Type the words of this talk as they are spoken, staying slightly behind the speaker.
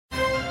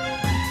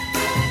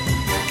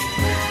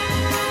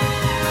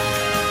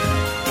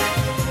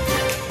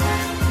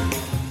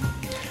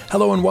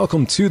Hello and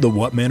welcome to the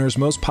What Matters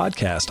Most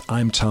podcast.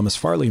 I'm Thomas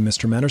Farley.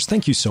 Mr. Manners,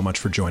 thank you so much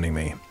for joining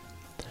me.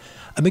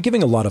 I've been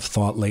giving a lot of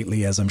thought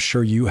lately, as I'm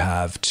sure you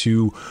have,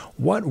 to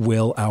what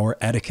will our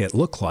etiquette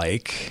look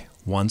like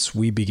once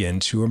we begin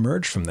to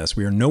emerge from this.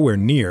 We are nowhere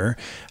near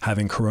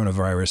having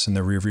coronavirus in the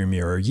rearview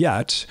mirror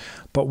yet,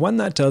 but when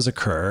that does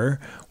occur,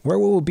 where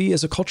will we be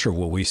as a culture?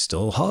 Will we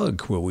still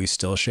hug? Will we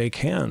still shake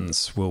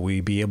hands? Will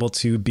we be able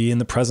to be in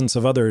the presence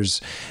of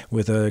others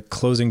with a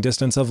closing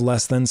distance of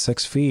less than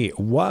 6 feet?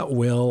 What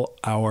will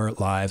our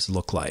lives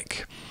look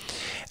like?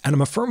 And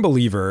I'm a firm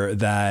believer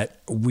that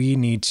we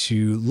need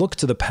to look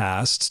to the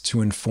past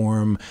to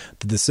inform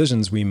the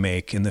decisions we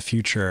make in the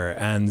future.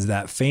 And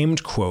that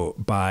famed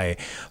quote by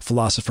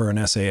philosopher and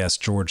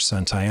essayist George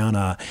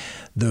Santayana,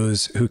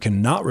 "Those who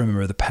cannot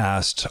remember the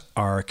past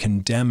are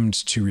condemned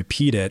to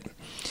repeat it,"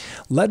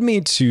 led me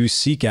to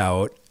seek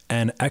out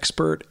an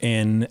expert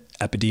in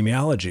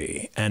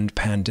epidemiology and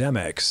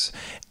pandemics.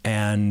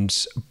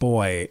 And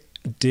boy,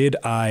 did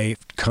I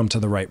come to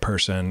the right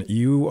person.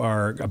 You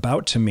are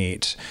about to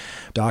meet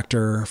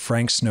Dr.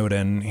 Frank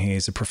Snowden.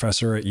 He's a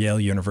professor at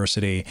Yale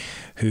University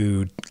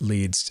who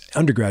leads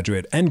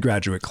undergraduate and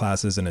graduate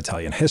classes in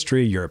Italian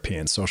history,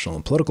 European social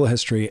and political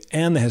history,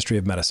 and the history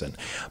of medicine.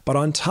 But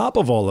on top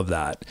of all of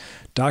that,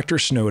 Dr.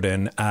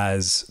 Snowden,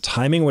 as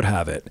timing would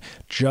have it,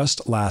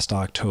 just last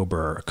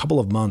October, a couple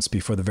of months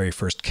before the very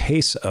first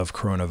case of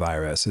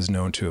coronavirus is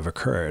known to have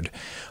occurred,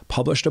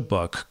 published a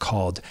book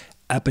called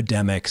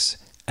Epidemics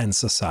and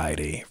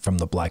Society, from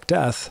the Black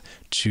Death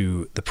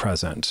to the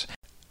Present.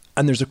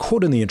 And there's a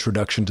quote in the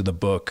introduction to the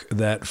book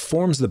that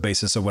forms the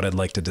basis of what I'd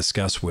like to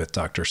discuss with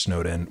Dr.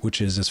 Snowden, which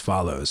is as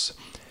follows.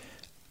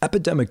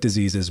 Epidemic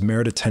diseases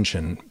merit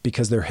attention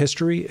because their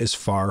history is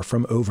far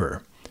from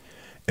over.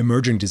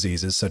 Emerging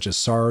diseases such as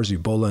SARS,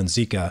 Ebola, and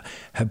Zika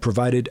have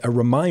provided a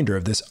reminder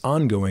of this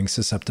ongoing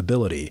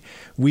susceptibility.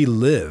 We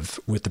live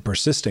with the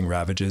persisting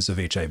ravages of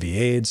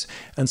HIV/AIDS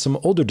and some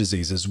older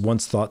diseases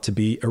once thought to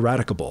be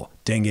eradicable,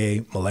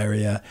 dengue,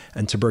 malaria,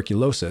 and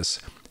tuberculosis,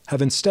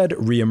 have instead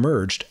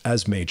reemerged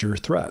as major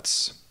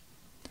threats.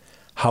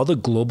 How the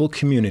global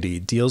community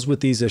deals with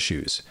these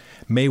issues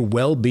may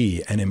well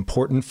be an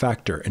important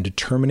factor in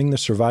determining the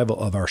survival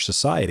of our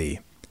society,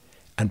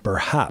 and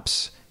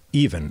perhaps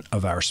even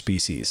of our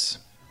species.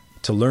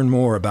 To learn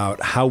more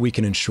about how we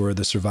can ensure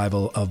the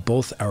survival of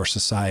both our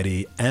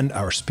society and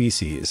our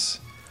species,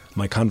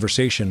 my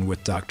conversation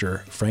with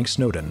Dr. Frank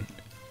Snowden,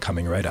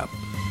 coming right up.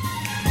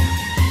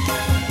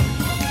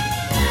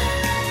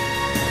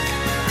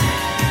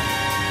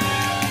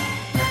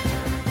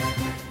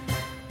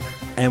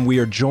 And we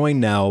are joined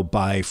now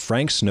by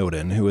Frank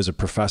Snowden, who is a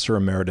professor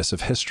emeritus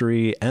of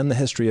history and the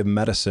history of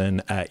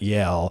medicine at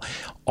Yale,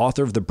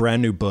 author of the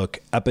brand new book,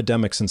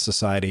 Epidemics and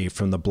Society,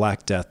 from the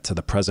Black Death to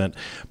the Present.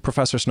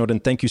 Professor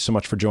Snowden, thank you so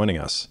much for joining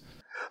us.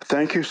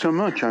 Thank you so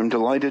much. I'm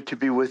delighted to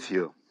be with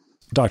you.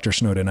 Dr.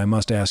 Snowden, I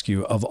must ask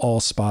you, of all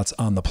spots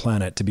on the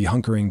planet to be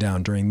hunkering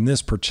down during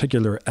this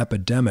particular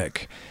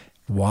epidemic,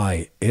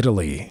 why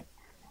Italy?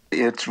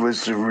 It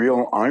was a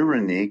real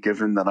irony,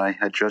 given that I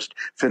had just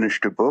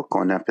finished a book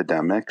on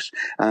epidemics,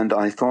 and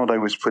I thought I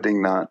was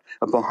putting that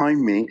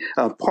behind me,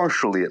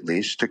 partially at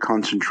least, to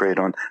concentrate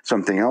on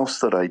something else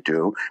that I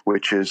do,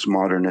 which is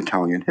modern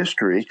Italian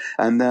history.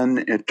 And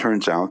then it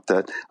turns out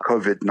that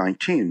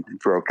COVID-19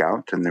 broke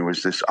out, and there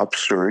was this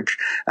upsurge,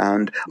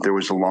 and there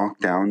was a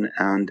lockdown,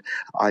 and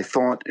I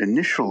thought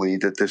initially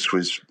that this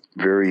was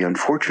very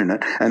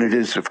unfortunate, and it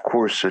is, of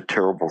course, a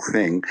terrible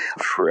thing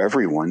for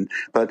everyone.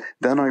 But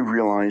then I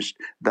realized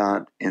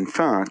that, in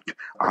fact,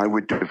 I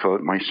would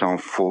devote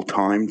myself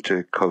full-time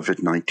to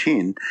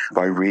COVID-19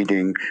 by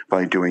reading,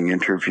 by doing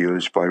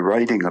interviews, by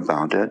writing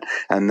about it.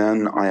 And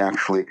then I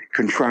actually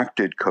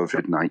contracted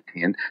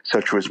COVID-19,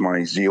 such was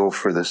my zeal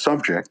for the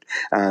subject.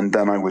 And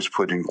then I was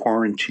put in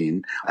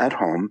quarantine at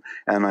home,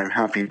 and I'm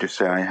happy to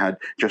say I had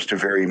just a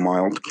very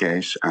mild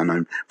case, and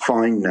I'm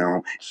fine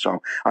now.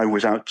 So I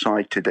was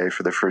outside today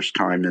for the first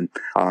time in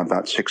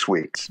about 6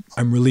 weeks.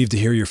 I'm relieved to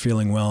hear you're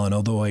feeling well, and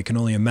although I can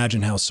only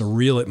imagine how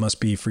surreal it must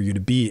be for you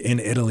to be in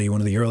Italy, one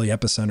of the early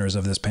epicenters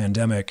of this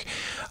pandemic,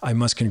 I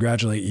must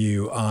congratulate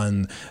you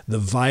on the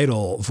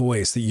vital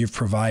voice that you've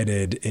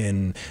provided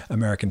in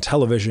American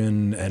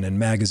television and in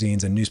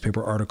magazines and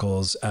newspaper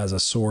articles as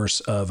a source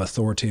of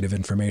authoritative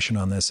information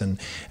on this, and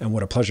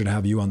what a pleasure to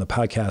have you on the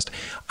podcast.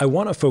 I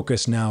want to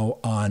focus now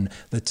on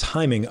the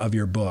timing of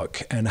your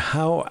book and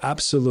how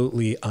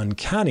absolutely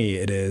uncanny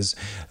it is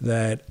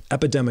that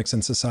Epidemics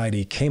and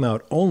Society came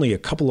out only a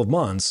couple of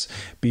months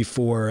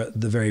before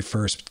the very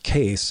first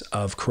case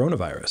of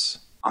coronavirus.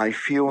 I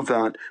feel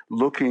that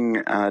looking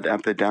at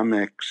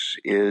epidemics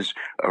is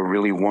a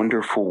really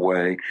wonderful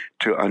way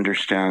to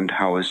understand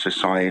how a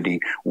society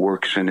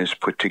works and is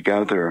put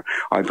together.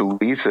 I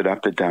believe that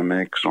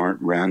epidemics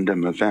aren't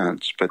random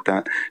events, but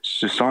that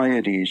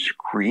societies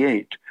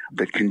create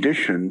the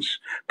conditions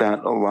that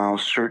allow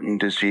certain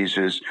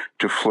diseases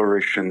to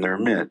flourish in their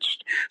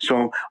midst.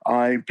 So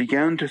I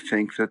began to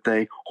think that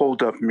they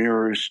hold up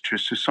mirrors to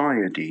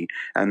society,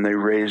 and they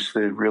raise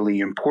the really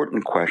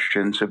important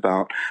questions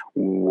about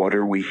what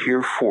are we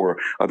here for,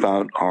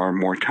 about our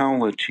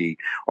mortality,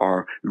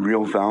 our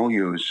real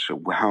values,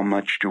 how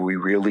much do we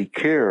really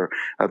care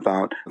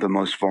about the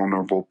most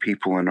vulnerable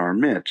people in our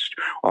midst,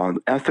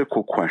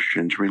 ethical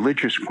questions,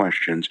 religious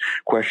questions,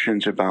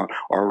 questions about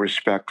our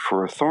respect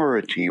for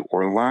authority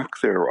or lack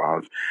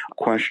thereof,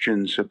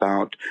 questions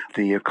about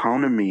the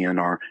economy and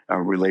our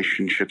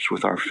relationships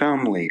with our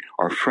family,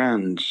 our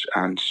friends,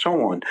 and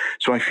so on.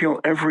 So I feel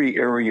every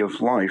area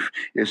of life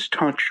is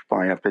touched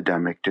by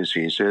epidemic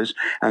diseases,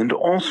 and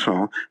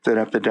also that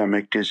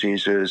epidemic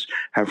diseases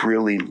have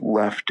really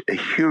left a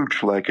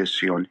huge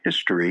legacy on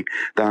history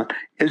that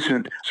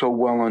isn't so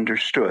well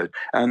understood,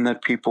 and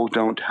that people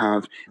don't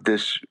have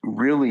this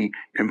really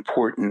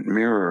important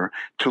mirror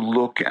to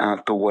look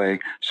at the way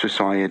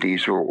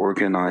societies are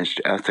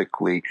organized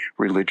ethically,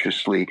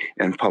 religiously,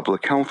 in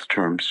public health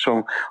terms.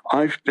 So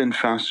I've been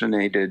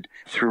fascinated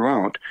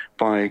throughout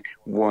by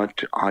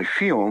what I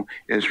feel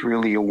is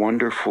really a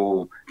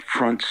wonderful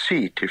front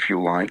seat, if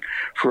you like,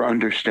 for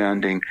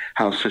understanding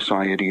how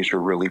societies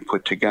are really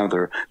put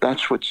together.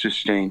 That's what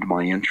sustained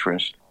my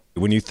interest.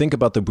 When you think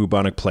about the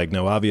bubonic plague,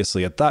 now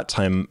obviously at that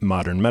time,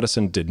 modern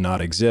medicine did not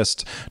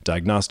exist.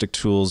 Diagnostic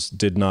tools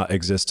did not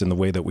exist in the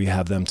way that we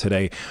have them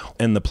today.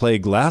 And the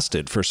plague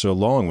lasted for so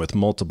long with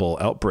multiple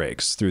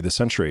outbreaks through the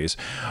centuries.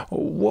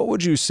 What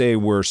would you say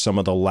were some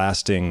of the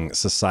lasting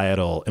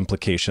societal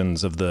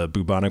implications of the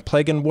bubonic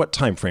plague, and what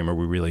time frame are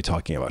we really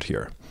talking about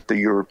here? The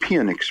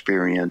European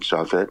experience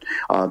of it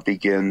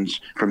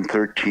begins from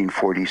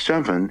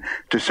 1347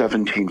 to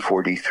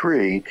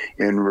 1743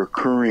 in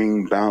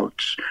recurring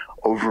bouts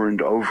over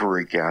and over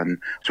again.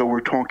 So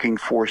we're talking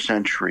 4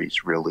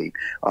 centuries, really,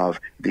 of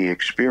the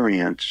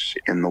experience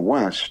in the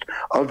West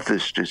of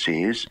this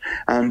disease.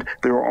 And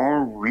there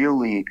are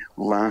really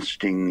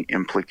lasting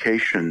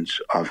implications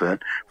of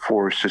it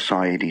for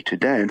society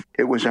today.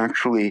 It was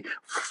actually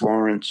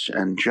Florence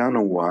and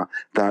Genoa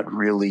that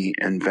really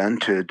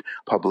invented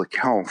public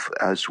health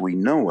as we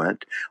know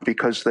it,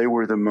 because they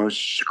were the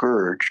most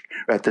scourged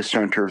at the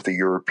center of the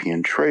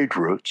European trade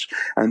routes.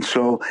 And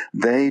so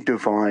they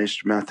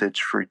devised methods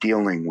for dealing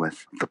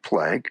with the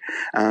plague.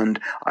 And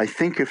I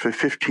think if a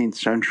 15th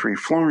century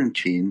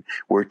Florentine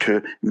were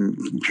to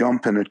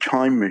jump in a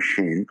time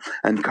machine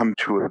and come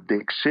to a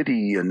big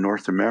city in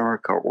North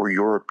America or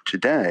Europe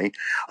today,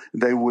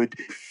 they would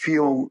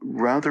feel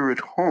rather at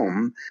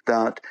home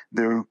that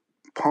their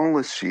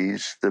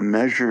policies, the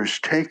measures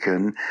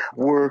taken,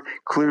 were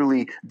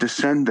clearly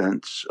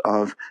descendants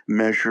of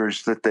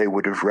measures that they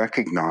would have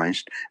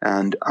recognized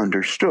and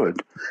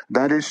understood.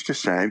 That is to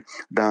say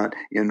that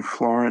in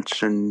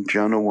Florence and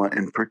Genoa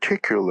in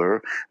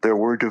particular, there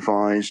were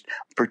devised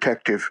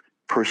protective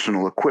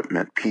personal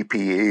equipment,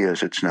 PPE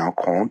as it's now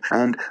called,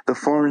 and the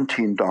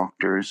Florentine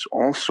doctors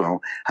also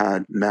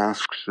had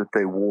masks that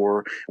they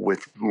wore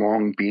with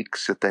long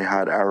beaks that they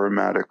had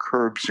aromatic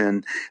herbs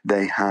in.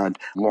 They had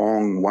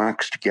long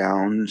waxed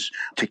gowns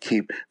to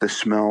keep the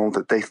smell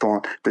that they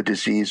thought the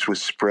disease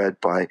was spread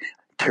by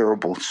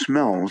terrible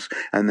smells,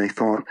 and they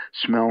thought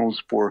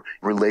smells were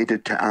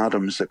related to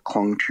atoms that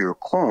clung to your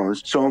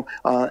clothes. So,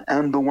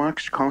 and the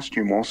waxed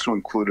costume also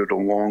included a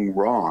long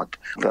rod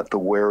that the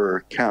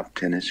wearer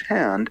kept in his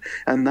hand,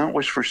 and that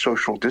was for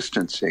social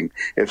distancing.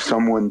 If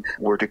someone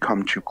were to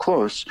come too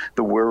close,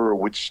 the wearer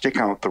would stick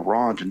out the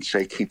rod and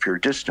say, "Keep your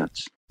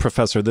distance."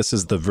 Professor, this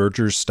is the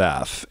verger's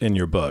staff in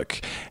your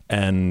book.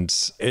 And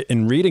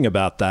in reading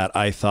about that,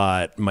 I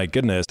thought, my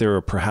goodness, there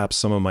are perhaps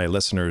some of my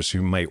listeners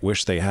who might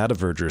wish they had a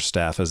verger's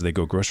staff as they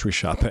go grocery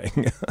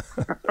shopping.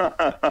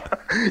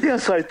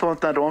 Yes, I thought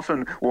that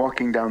often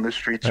walking down the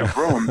streets of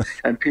Rome,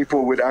 and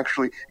people would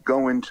actually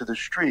go into the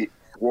street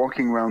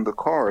walking around the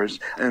cars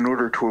in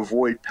order to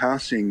avoid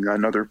passing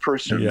another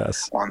person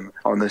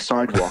on the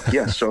sidewalk.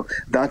 Yes, so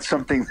that's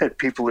something that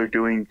people are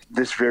doing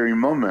this very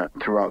moment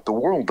throughout the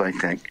world, I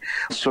think.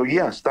 So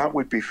yes, that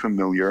would be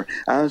familiar,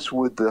 as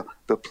would the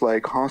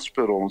plague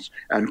hospitals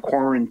and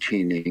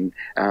quarantining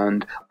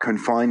and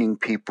confining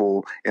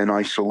people in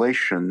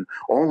isolation.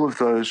 All of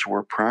those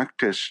were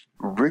practiced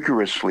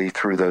rigorously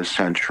through those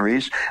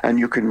centuries, and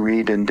you can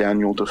read in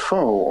Daniel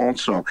Defoe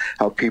also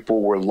how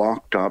people were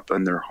locked up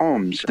in their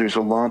homes. There's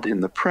a lot in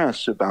the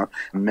press about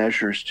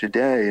measures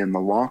today and the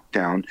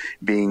lockdown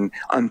being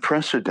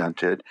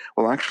unprecedented.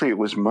 Well, actually, it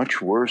was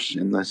much worse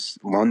in this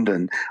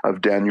London of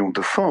Daniel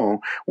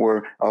Defoe,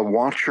 where a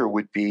watcher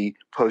would be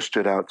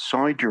posted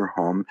outside your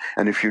home,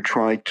 and if you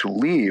tried to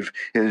leave,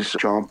 his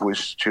job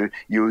was to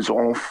use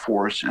all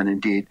force and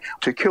indeed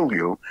to kill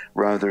you,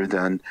 rather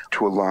than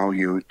to allow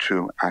you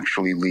to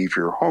actually leave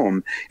your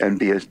home and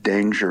be a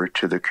danger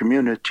to the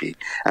community.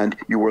 And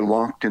you were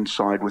locked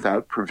inside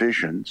without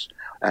provisions.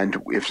 And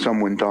if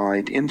someone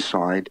died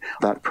inside,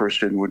 that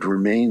person would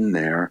remain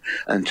there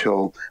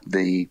until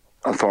the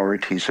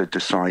authorities had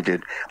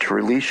decided to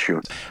release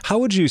you. How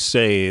would you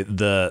say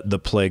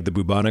the plague, the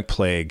bubonic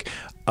plague,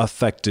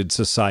 affected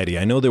society?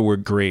 I know there were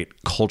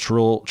great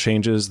cultural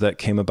changes that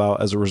came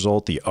about as a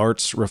result. The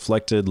arts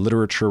reflected,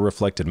 literature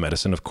reflected,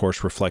 medicine, of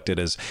course, reflected,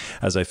 as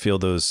I feel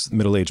those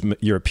middle-aged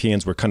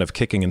Europeans were kind of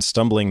kicking and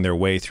stumbling their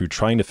way through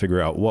trying to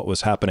figure out what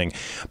was happening.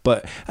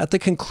 But at the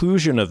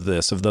conclusion of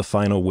this, of the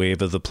final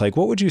wave of the plague,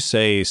 what would you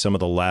say some of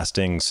the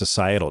lasting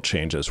societal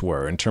changes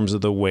were in terms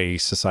of the way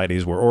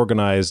societies were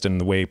organized and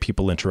the way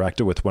people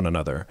interacted with one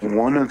another?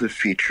 One of the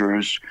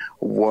features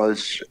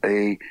was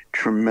a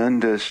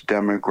tremendous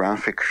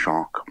demographic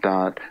shock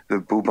that the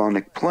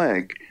bubonic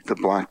plague, the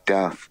Black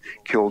Death,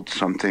 killed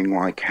something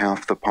like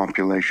half the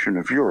population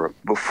of Europe.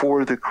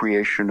 Before the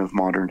creation of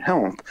modern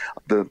health,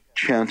 the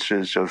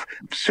chances of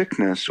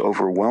sickness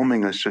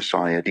overwhelming a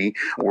society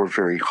were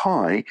very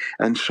high.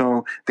 And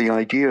so the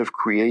idea of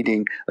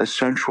creating a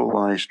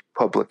centralized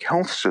public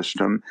health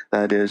system,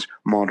 that is,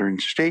 modern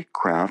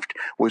statecraft,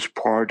 was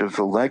part of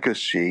the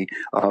legacy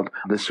of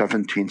the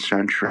 17th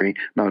century,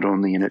 not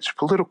only in its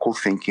political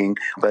thinking,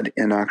 but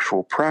in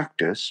actual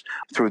practice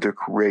through the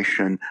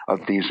creation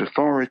of these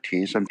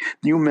authorities. And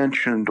you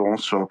mentioned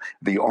also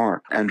the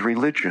art and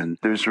religion.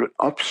 There's an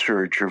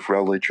upsurge of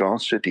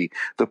religiosity.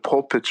 The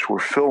pulpits were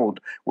filled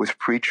with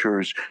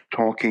preachers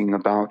talking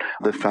about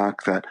the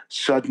fact that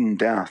sudden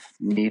death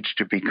needs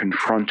to be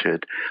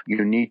confronted.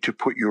 You need to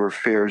put your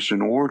affairs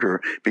in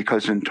order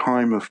because in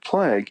time of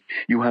plague,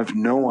 you have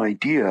no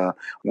idea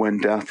when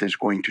death is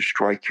going to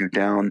strike you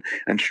down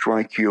and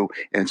strike you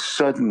and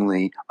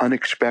suddenly,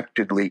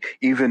 unexpectedly,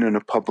 even in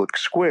a public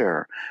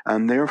square.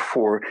 And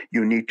therefore,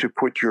 you need to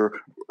put your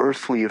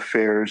earthly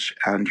affairs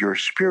and your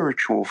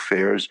spiritual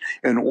affairs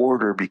in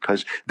order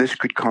because this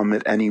could come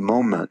at any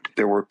moment.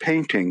 There were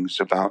paintings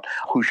about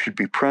who should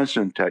be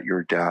present at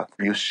your death.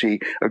 You see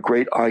a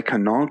great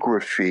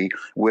iconography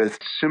with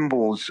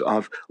symbols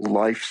of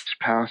life's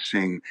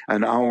passing,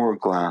 an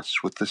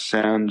hourglass with the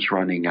sands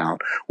running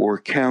out, or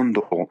a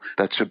candle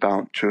that's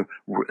about to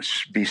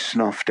be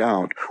snuffed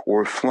out,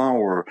 or a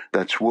flower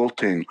that's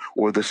wilting,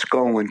 or the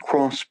skull and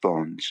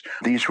crossbones.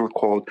 These were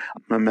called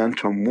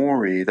memento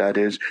mori, that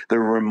is, the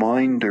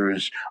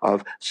reminders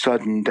of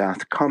sudden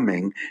death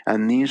coming,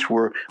 and these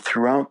were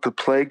throughout the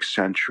plague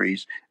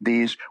centuries,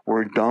 these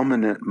were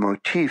dominant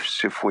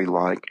motifs, if we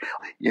like,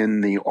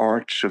 in the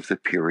arts of the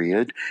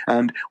period,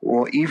 and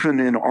well, even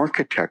in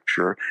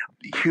architecture,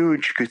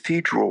 huge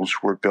cathedrals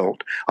were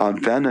built.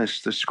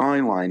 Venice, the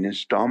skyline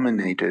is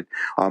dominated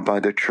by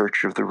the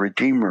Church of the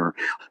Redeemer,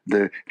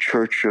 the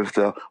Church of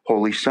the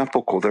Holy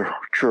Sepulchre, the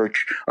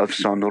Church of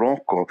San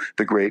Rocco,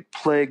 the great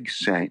plague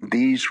saint.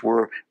 These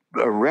were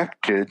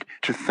erected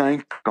to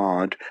thank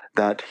God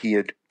that he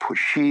had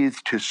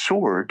sheathed his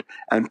sword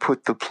and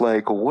put the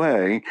plague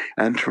away,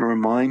 and to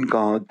remind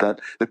God that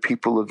the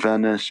people of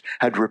Venice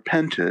had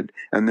repented,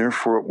 and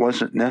therefore it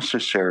wasn't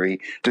necessary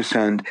to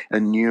send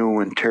a new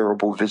and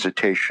terrible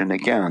visitation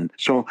again.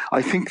 So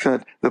I think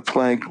that the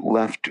plague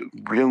left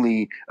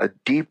really a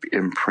deep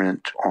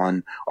imprint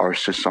on our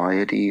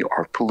society,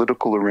 our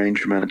political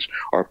arrangements,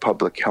 our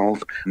public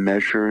health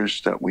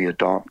measures that we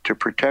adopt to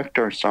protect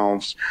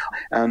ourselves,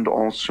 and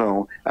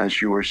also,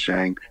 as you were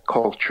saying,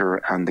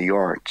 culture and the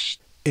arts.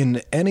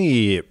 In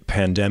any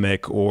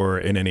pandemic or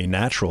in any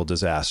natural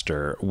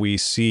disaster, we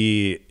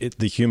see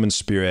the human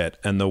spirit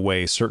and the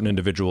way certain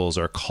individuals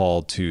are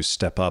called to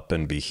step up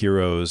and be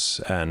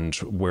heroes, and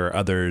where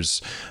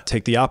others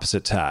take the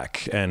opposite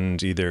tack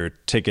and either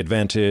take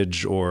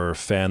advantage or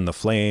fan the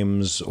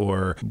flames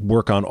or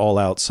work on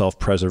all-out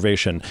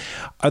self-preservation.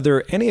 Are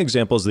there any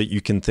examples that you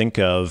can think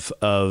of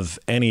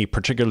any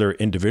particular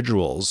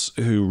individuals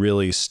who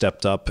really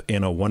stepped up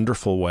in a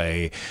wonderful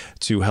way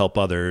to help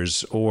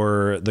others,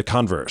 or the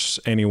converse?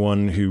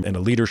 Anyone who in a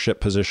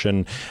leadership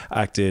position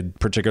acted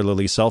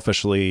particularly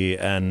selfishly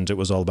and it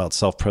was all about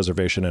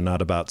self-preservation and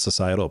not about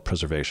societal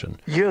preservation?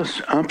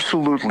 Yes,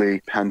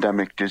 absolutely.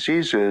 Pandemic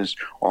diseases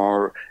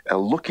are a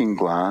looking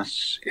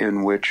glass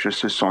in which a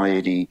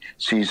society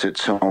sees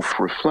itself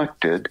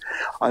reflected.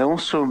 I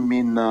also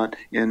mean that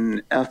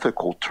in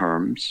ethical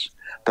terms,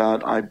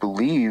 that I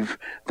believe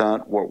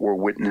that what we're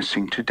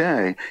witnessing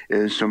today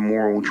is a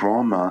moral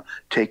drama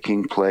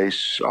taking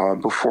place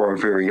before our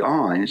very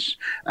eyes.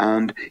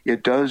 And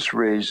it does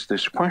raise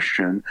this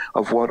question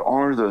of what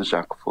are those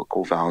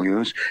ethical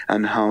values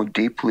and how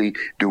deeply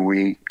do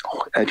we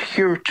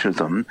adhere to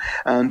them.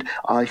 And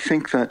I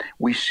think that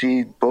we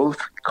see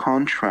both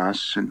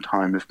contrasts in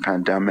time of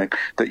pandemic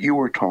that you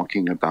were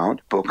talking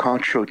about.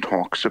 Boccaccio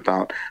talks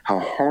about how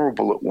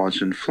horrible it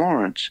was in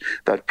Florence,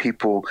 that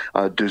people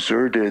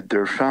deserted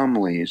their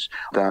families,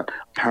 that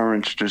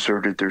parents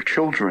deserted their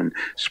children,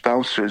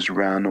 spouses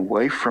ran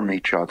away from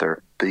each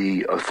other.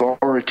 The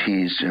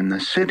authorities in the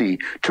city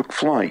took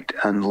flight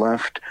and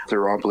left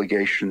their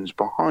obligations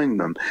behind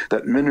them,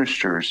 that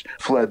ministers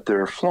fled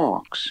their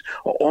flocks.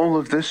 All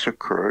of this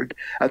occurred.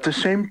 At the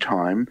same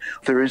time,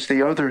 there is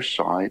the other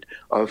side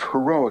of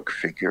heroic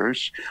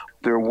figures.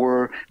 there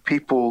were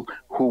people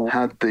who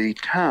had the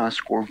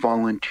task or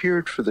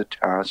volunteered for the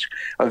task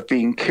of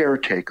being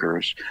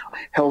caretakers,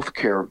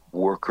 healthcare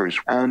workers,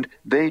 and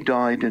they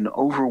died in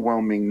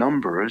overwhelming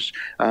numbers,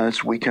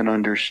 as we can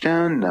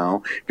understand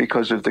now,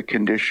 because of the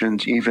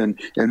conditions even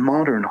in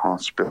modern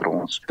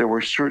hospitals. There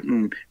were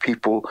certain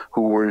people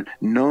who were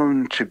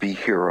known to be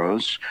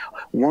heroes,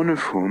 one of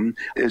whom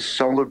is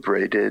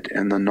celebrated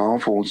in the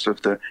novels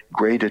of the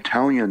great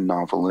Italian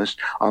novelist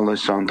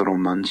Alessandro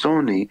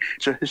Manzoni.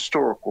 It's a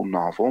historical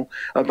novel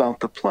about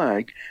the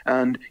plague,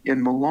 and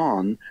in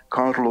Milan,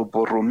 Carlo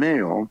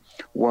Borromeo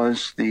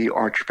was the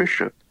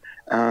archbishop.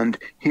 And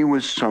he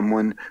was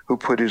someone who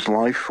put his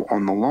life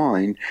on the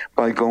line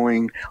by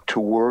going to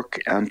work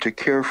and to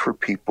care for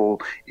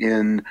people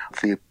in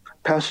the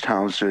pest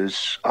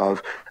houses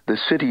of the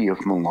city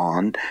of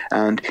Milan,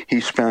 and he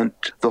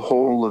spent the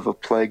whole of a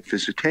plague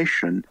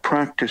visitation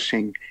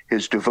practicing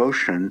his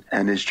devotion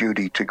and his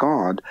duty to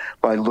God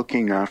by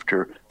looking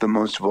after the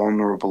most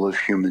vulnerable of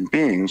human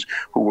beings,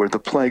 who were the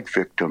plague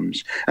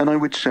victims. And I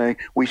would say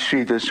we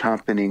see this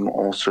happening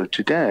also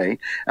today,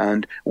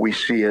 and we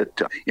see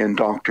it in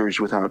Doctors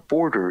Without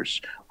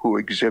Borders, who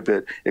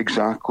exhibit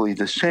exactly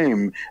the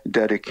same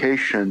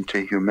dedication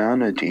to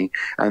humanity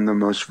and the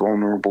most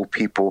vulnerable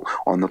people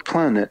on the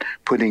planet,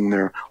 putting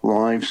their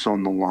lives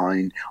on the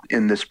line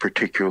in this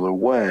particular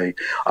way.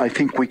 I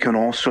think we can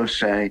also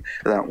say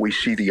that we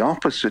see the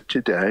opposite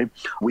today.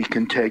 We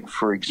can take,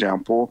 for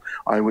example,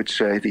 I would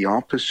say the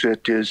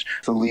opposite is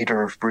the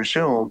leader of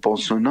Brazil,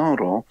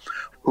 Bolsonaro,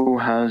 who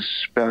has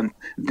spent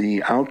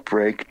the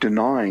outbreak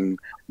denying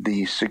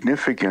the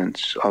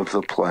significance of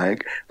the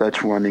plague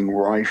that's running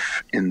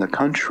rife in the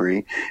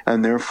country,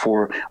 and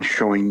therefore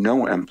showing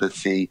no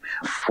empathy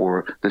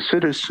for the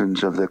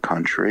citizens of the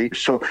country.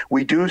 So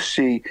we do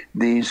see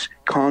these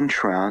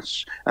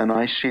contrasts, and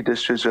I see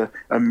this as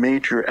a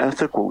major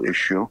ethical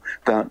issue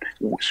that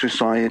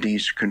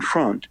societies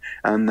confront,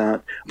 and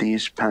that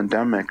these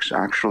pandemics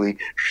actually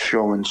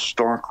show in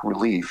stark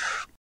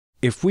relief.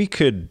 If we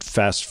could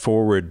fast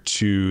forward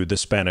to the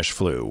Spanish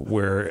flu,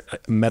 where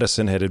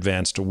medicine had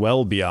advanced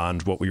well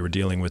beyond what we were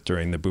dealing with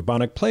during the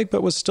bubonic plague,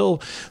 but was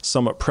still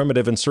somewhat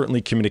primitive, and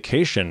certainly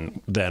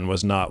communication then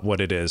was not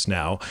what it is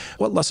now.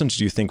 What lessons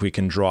do you think we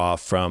can draw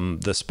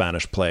from the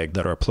Spanish plague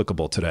that are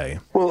applicable today?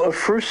 Well, a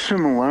first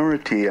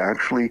similarity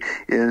actually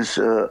is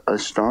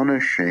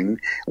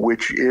astonishing,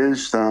 which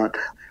is that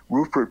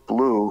Rupert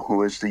Blue,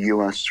 who is the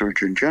U.S.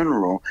 Surgeon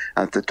General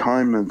at the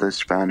time of the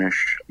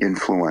Spanish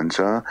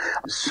influenza,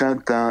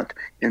 said that,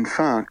 in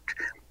fact,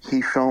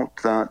 he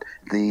felt that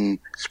the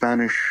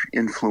Spanish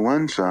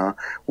influenza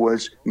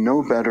was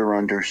no better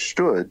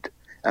understood,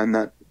 and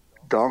that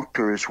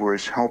doctors were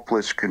as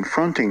helpless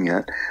confronting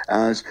it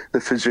as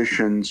the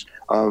physicians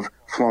of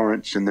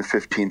Florence in the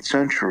 15th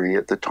century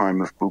at the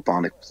time of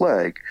bubonic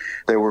plague.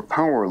 They were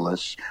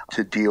powerless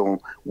to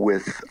deal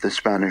with the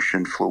Spanish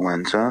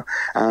influenza,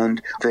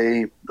 and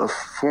they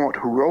fought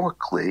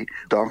heroically.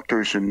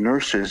 Doctors and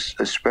nurses,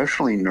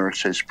 especially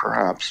nurses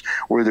perhaps,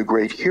 were the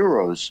great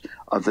heroes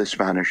of the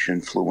Spanish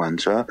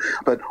influenza,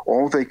 but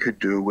all they could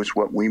do was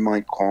what we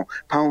might call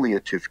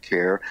palliative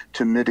care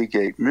to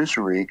mitigate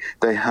misery.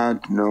 They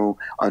had no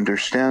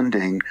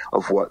understanding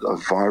of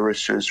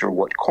viruses or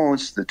what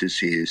caused the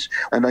disease.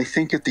 And I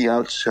think at the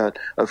outset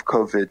of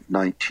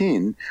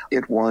COVID-19,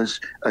 it was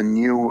a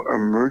new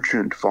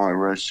emergent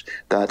virus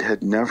that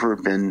had never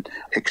been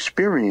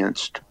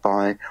experienced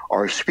by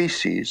our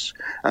species.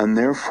 And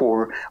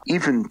therefore,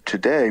 even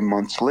today,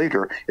 months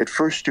later, it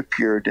first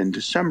appeared in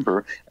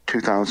December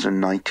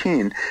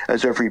 2019,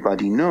 as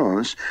everybody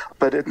knows,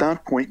 but at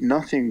that point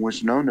nothing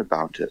was known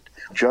about it.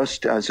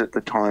 Just as at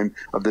the time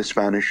of the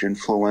Spanish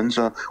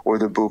influenza or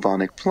the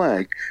bubonic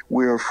plague,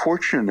 we are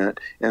fortunate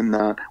in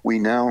that we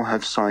now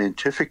have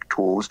scientific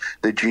tools.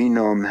 The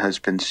genome has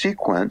been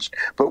sequenced,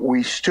 but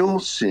we still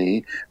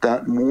see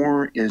that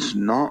more is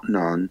not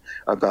known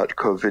about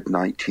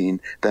COVID-19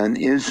 than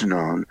is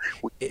known.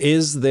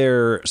 Is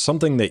there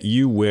something that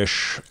you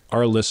wish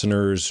our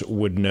listeners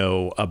would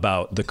know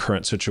about the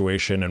current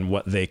situation and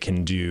what they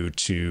can do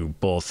to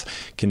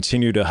both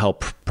continue to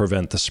help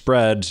prevent the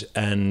spread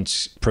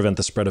and prevent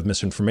the spread of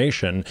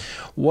misinformation?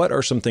 What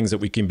are some things that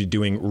we can be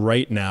doing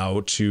right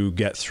now to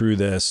get through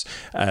this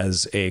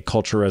as a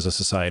culture, as a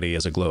society,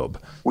 as a globe?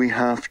 We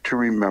have to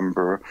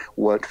remember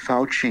what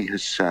Fauci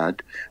has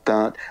said,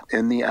 that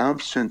in the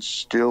absence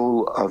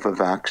still of a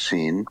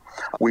vaccine,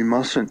 we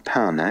mustn't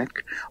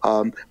panic,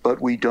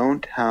 but we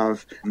don't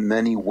have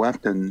many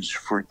weapons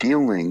for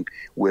dealing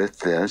with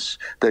this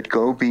that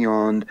go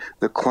beyond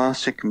the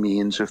classic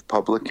means of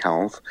public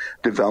health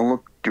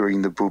developed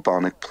during the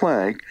bubonic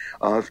plague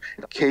of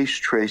case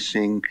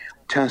tracing,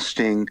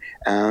 testing,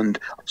 and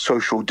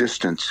social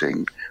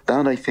distancing.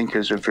 That, I think,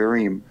 is a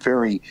very,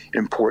 very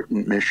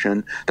important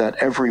mission that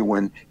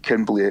everyone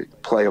can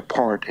play a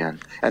part in.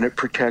 And it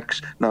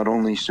protects not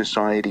only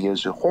society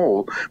as a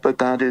whole, but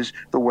that is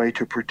the way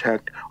to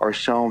protect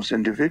ourselves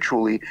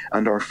individually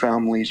and our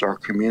families, our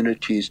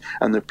communities,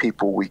 and the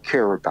people we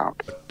care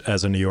about.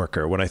 As a New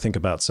Yorker, when I think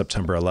about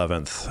September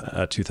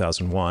 11th,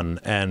 2001,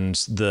 and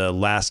the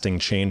lasting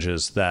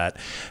changes that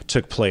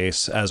took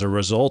place as a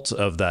result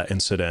of that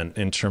incident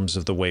in terms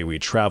of the way we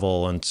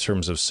travel, in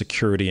terms of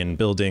security in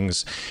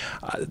buildings,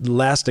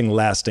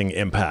 lasting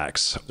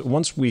impacts.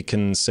 Once we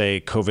can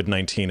say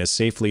COVID-19 is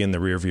safely in the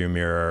rearview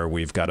mirror,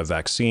 we've got a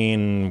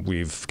vaccine,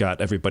 we've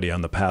got everybody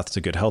on the path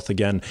to good health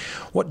again,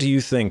 what do you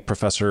think,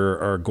 Professor,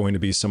 are going to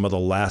be some of the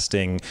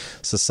lasting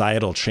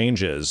societal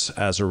changes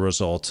as a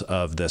result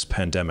of this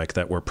pandemic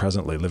that we're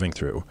presently living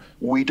through?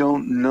 We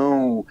don't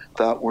know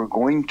that we're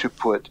going to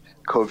put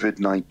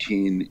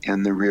COVID-19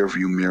 in the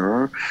rearview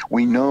mirror.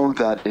 We know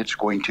that it's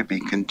going to be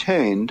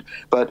contained,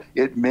 but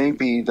it may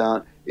be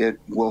that it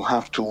will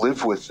have to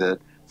live with it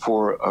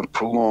for a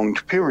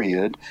prolonged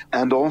period,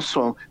 and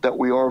also that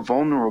we are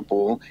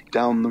vulnerable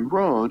down the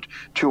road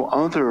to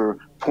other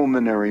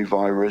pulmonary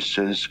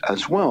viruses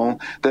as well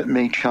that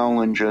may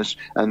challenge us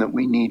and that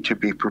we need to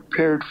be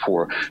prepared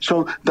for.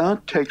 So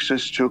that takes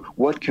us to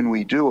what can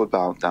we do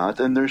about that?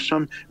 And there's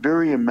some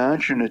very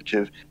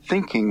imaginative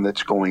thinking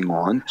that's going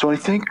on. So I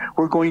think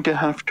we're going to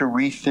have to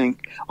rethink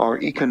our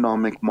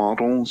economic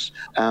models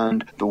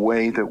and the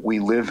way that we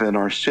live in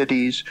our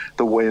cities,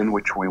 the way in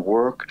which we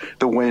work,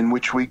 the way in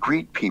which we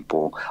greet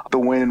people, the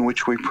way in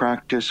which we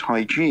practice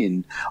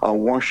hygiene,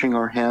 washing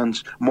our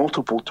hands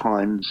multiple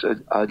times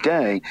a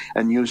day,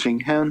 and using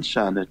hand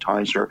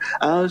sanitizer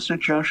as a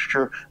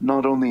gesture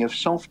not only of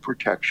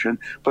self-protection,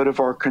 but of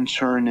our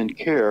concern and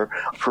care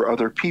for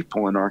other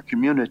people in our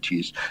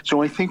communities.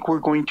 So I think we're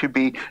going to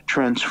be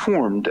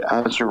transformed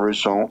as a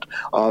result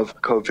of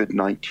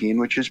COVID-19,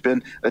 which has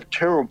been a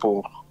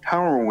terrible,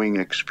 harrowing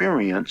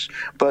experience,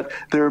 but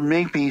there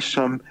may be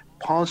some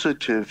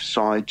positive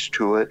sides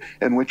to it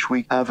in which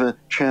we have a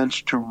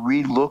chance to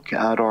relook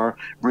at our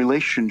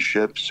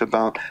relationships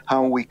about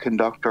how we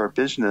conduct our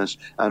business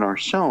and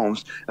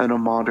ourselves in a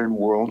modern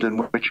world in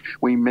which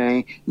we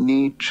may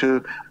need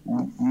to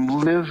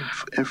live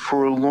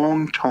for a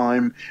long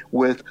time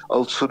with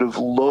a sort of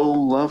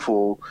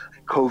low-level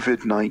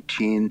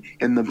COVID-19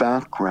 in the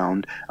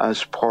background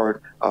as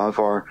part of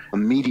our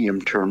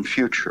medium-term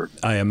future.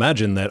 I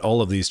imagine that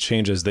all of these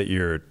changes that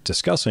you're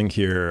discussing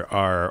here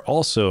are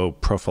also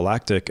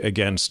prophylactic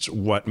against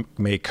what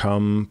may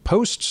come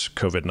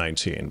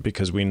post-COVID-19,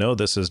 because we know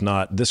this is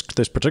not, this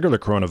particular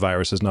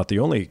coronavirus is not the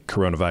only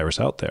coronavirus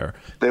out there.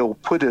 They'll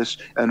put us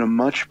in a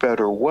much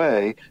better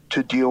way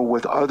to deal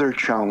with other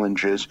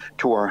challenges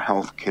to our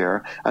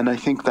healthcare, and I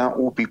think that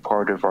will be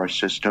part of our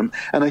system.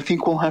 And I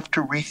think we'll have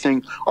to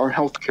rethink our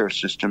healthcare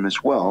system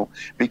as well,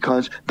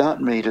 because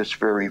that made us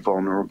very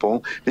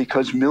vulnerable,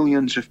 because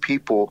millions of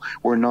people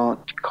were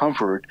not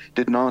covered,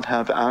 did not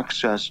have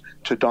access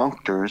to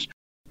doctors.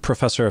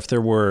 Professor, if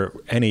there were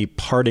any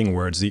parting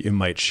words that you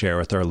might share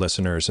with our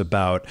listeners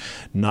about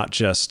not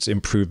just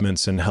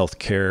improvements in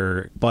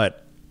healthcare,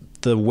 but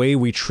the way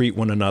we treat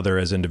one another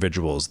as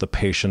individuals, the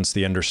patience,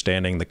 the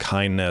understanding, the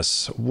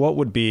kindness, what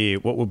would be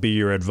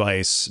your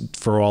advice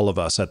for all of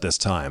us at this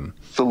time?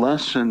 The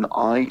lesson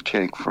I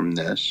take from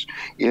this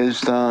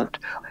is that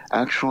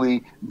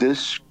actually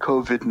this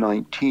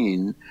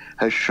COVID-19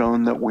 has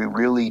shown that we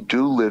really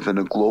do live in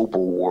a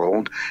global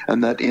world,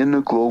 and that in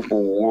a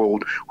global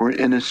world we're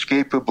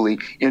inescapably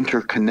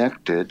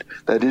interconnected.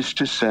 That is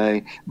to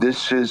say,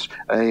 this is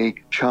a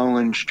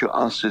challenge to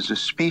us as a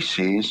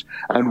species,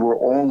 and we're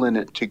all in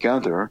it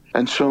together.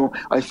 And so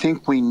I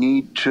think we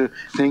need to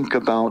think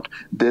about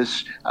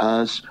this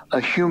as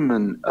a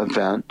human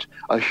event,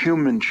 a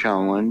human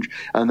challenge,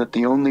 and that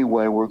the only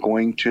way we're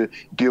going to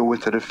deal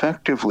with it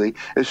effectively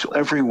is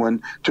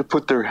everyone to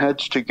put their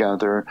heads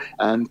together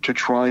and to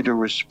try to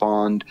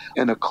respond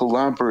in a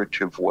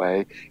collaborative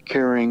way,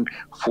 caring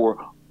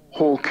for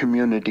whole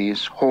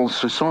communities, whole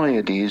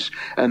societies,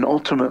 and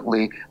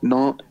ultimately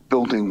not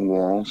building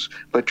walls,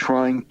 but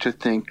trying to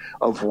think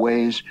of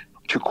ways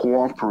to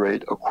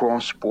cooperate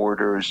across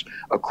borders,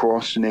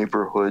 across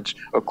neighborhoods,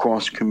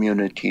 across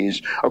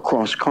communities,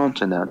 across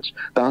continents.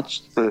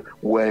 That's the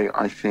way,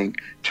 I think,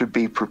 to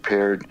be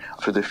prepared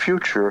for the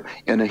future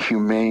in a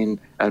humane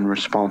and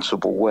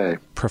responsible way.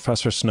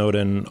 Professor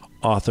Snowden,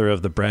 author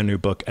of the brand new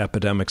book,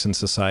 Epidemics in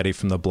Society,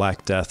 From the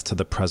Black Death to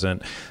the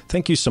Present,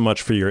 thank you so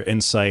much for your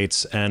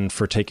insights and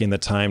for taking the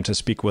time to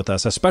speak with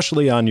us,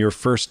 especially on your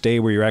first day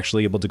where you're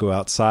actually able to go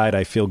outside.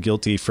 I feel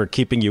guilty for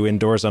keeping you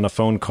indoors on a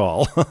phone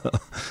call.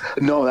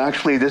 No,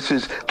 actually,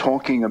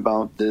 talking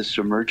about this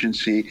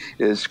emergency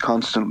is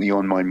constantly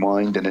on my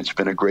mind, and it's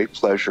been a great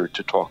pleasure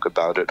to talk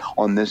about it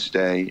on this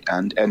day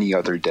and any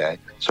other day.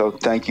 So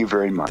thank you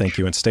very much. Thank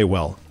you, and stay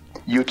well.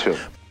 You too.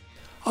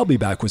 I'll be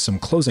back with some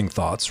closing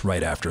thoughts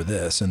right after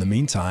this. In the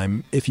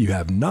meantime, if you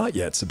have not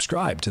yet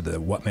subscribed to the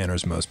What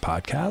Matters Most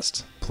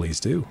podcast, please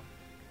do.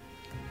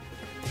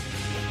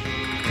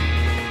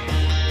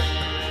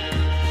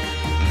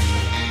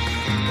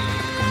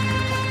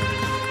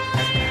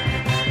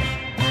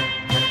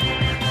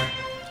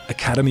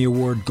 Academy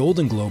Award,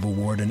 Golden Globe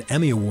Award, and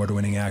Emmy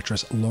Award-winning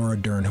actress Laura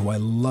Dern, who I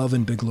love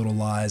in Big Little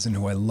Lies and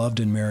who I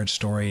loved in Marriage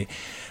Story,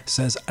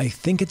 says, "I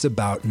think it's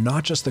about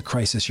not just the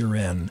crisis you're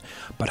in,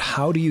 but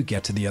how do you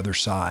get to the other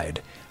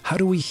side? How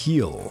do we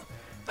heal?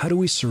 How do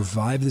we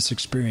survive this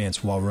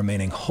experience while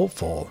remaining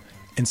hopeful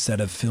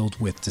instead of filled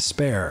with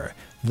despair?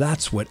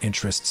 That's what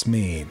interests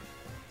me."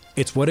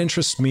 It's what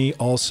interests me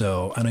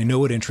also, and I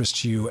know it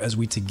interests you as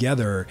we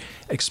together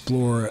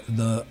explore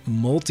the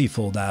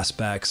multifold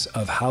aspects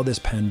of how this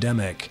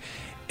pandemic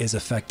is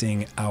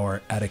affecting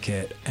our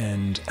etiquette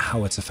and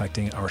how it's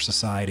affecting our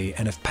society.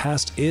 And if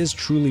past is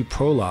truly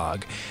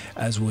prologue,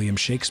 as William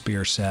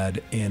Shakespeare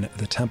said in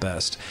The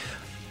Tempest,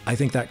 I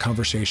think that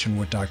conversation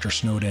with Dr.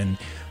 Snowden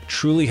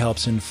truly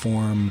helps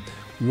inform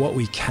what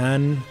we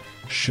can,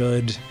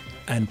 should,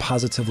 and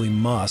positively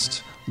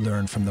must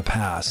learn from the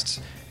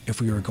past if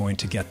we are going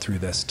to get through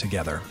this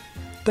together.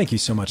 Thank you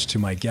so much to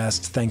my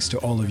guest. Thanks to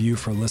all of you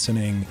for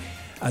listening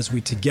as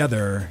we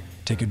together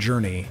take a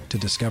journey to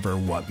discover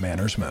what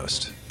matters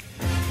most.